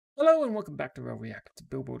Hello and welcome back to Real React to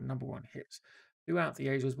Billboard #1 hits. Throughout the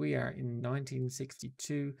ages, we are in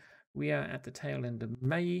 1962. We are at the tail end of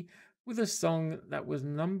May with a song that was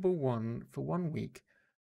 #1 for 1 week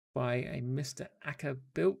by a Mr. Acker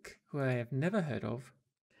Bilk, who I have never heard of.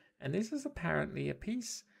 And this is apparently a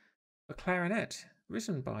piece for clarinet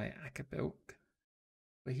written by Acker Bilk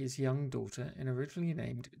for his young daughter and originally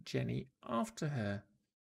named Jenny after her.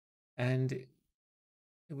 And it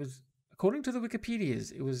was, according to the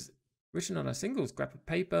Wikipedias, it was written on a single scrap of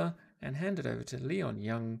paper and handed over to Leon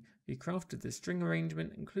Young, who crafted the string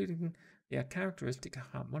arrangement, including the characteristic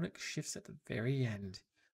harmonic shifts at the very end.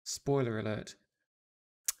 Spoiler alert.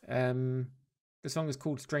 The song is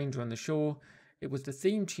called Stranger on the Shore. It was the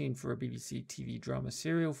theme tune for a BBC TV drama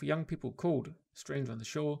serial for young people called Stranger on the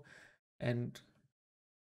Shore, and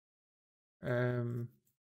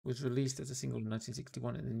was released as a single in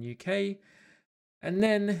 1961 in the UK. And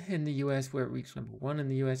then in the US, where it reached #1 in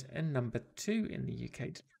the US and #2 in the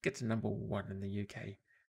UK, to get to #1 in the UK.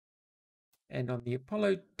 And on the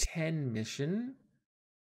Apollo 10 mission,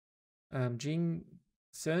 Gene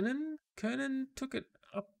Cernan took it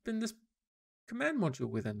up in this command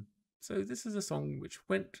module with him. So this is a song which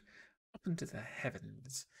went up into the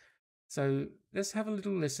heavens. So let's have a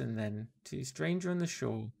little listen then to Stranger on the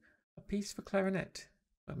Shore, a piece for clarinet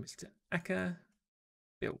by Mr. Acker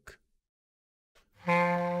Bilk.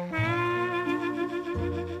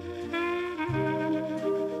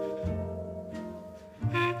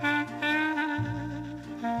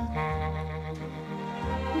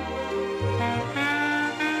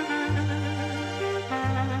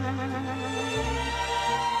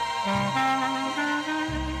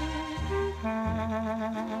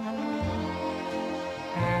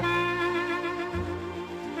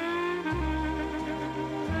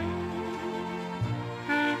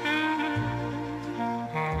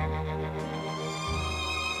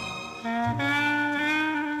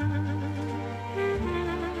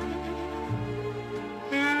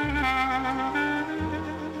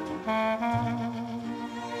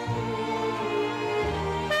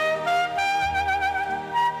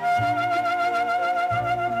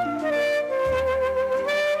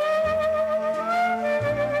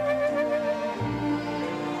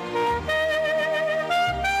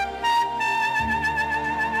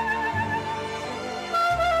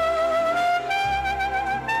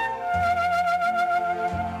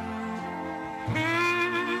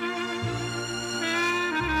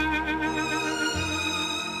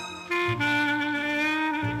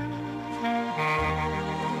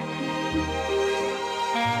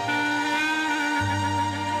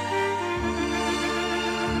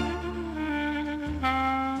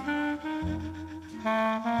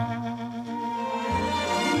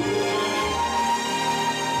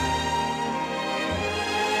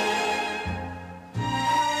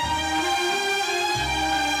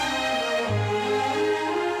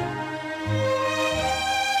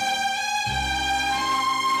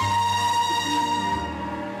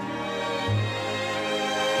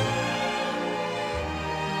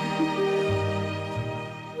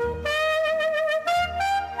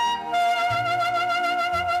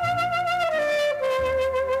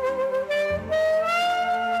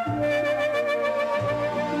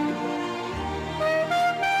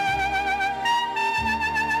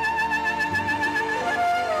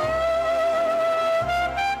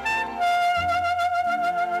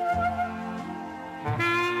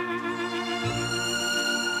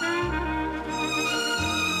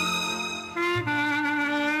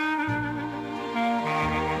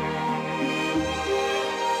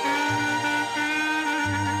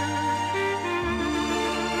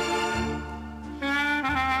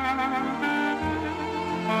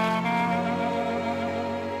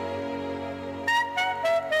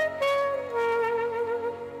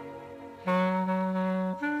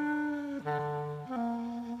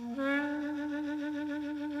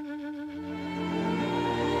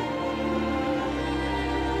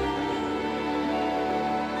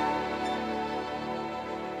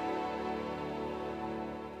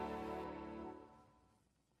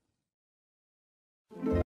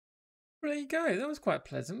 There you go. That was quite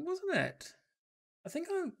pleasant, wasn't it? I think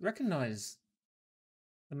I recognise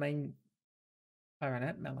the main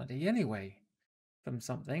clarinet melody anyway from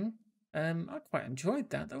something. I quite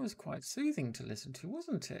enjoyed that. That was quite soothing to listen to,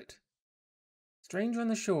 wasn't it? Stranger on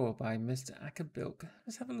the Shore by Mr. Acker Bilk.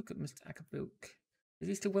 Let's have a look at Mr. Acker Bilk. Is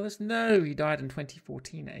he still with us? No, he died in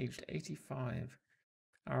 2014, aged 85.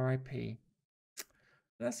 R.I.P.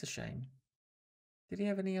 That's a shame. Did he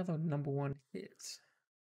have any other #1 hits?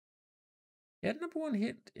 He had a #1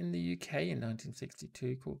 hit in the UK in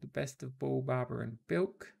 1962 called The Best of Ball, Barber and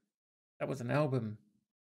Bilk. That was an album.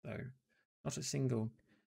 though, not a single.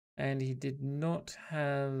 And he did not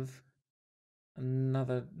have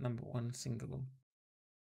another #1 single.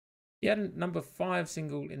 He had a #5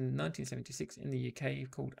 single in 1976 in the UK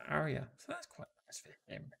called Aria, so that's quite nice for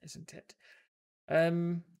him, isn't it?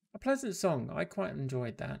 A pleasant song. I quite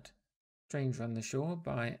enjoyed that. Stranger on the Shore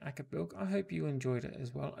by Acker Bilk. I hope you enjoyed it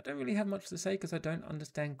as well. I don't really have much to say because I don't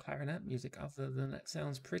understand clarinet music other than it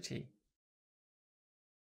sounds pretty.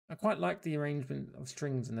 I quite like the arrangement of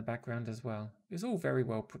strings in the background as well. It was all very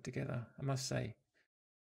well put together, I must say.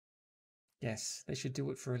 Yes, they should do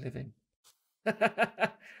it for a living.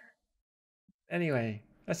 Anyway,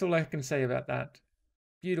 that's all I can say about that.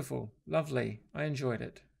 Beautiful, lovely. I enjoyed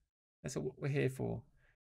it. That's what we're here for.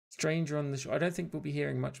 Stranger on the Shore. I don't think we'll be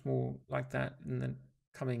hearing much more like that in the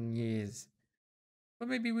coming years. But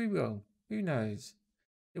maybe we will. Who knows?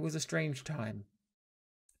 It was a strange time.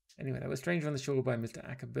 Anyway, that was Stranger on the Shore by Mr.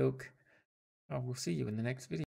 Acker Bilk. I will see you in the next video.